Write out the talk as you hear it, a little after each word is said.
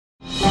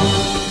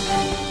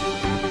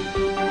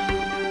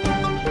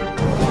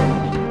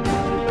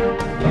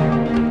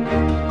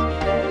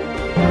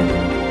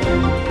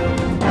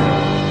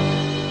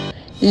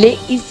Leh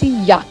Isi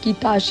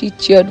Yakitashi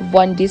chaired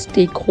one-day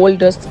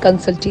stakeholders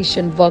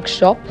consultation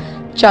workshop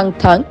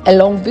Changthang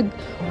along with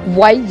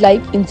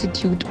Wildlife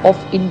Institute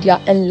of India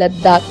and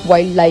Ladakh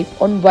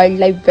Wildlife on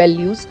wildlife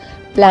values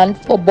planned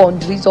for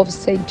boundaries of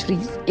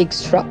centuries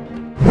extra.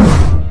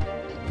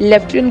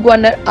 Lieutenant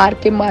Governor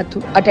R.K.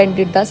 Mathur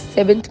attended the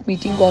 7th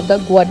meeting of the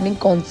Governing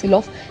Council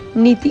of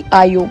Niti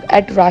Aayog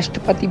at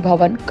Rashtrapati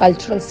Bhavan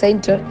Cultural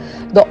Centre.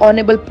 The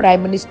Honorable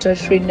Prime Minister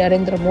Shri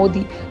Narendra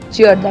Modi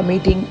chaired the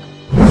meeting.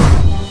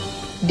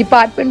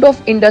 Department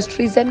of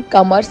Industries and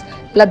Commerce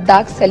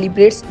Ladakh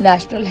celebrates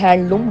National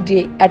Handloom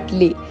Day at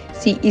Leh.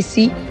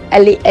 CEC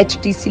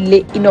LAHTC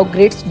Leh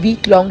inaugurates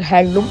week-long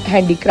handloom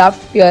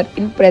handicraft fair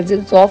in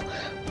presence of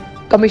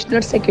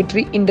Commissioner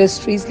Secretary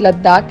Industries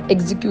Ladakh,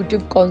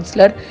 Executive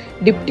Councillor,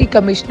 Deputy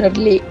Commissioner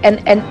Leh and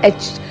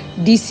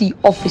NHDC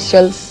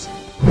officials.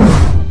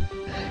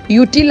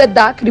 UT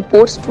Ladakh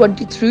reports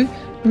 23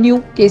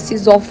 new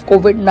cases of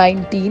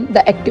COVID-19.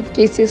 The active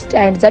cases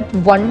stands at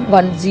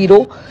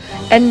 110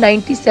 and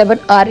 97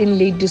 are in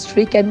Leh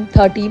district and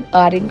 13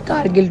 are in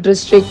Kargil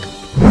district.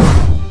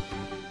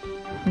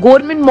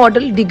 Government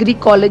Model Degree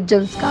College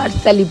Janskar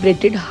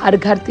celebrated Har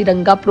Ghar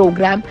Tiranga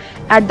program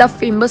at the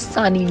famous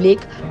Sani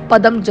Lake.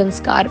 Padam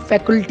Janskar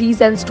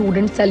faculties and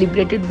students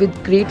celebrated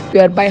with great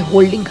flair by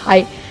holding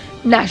high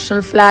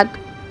national flag.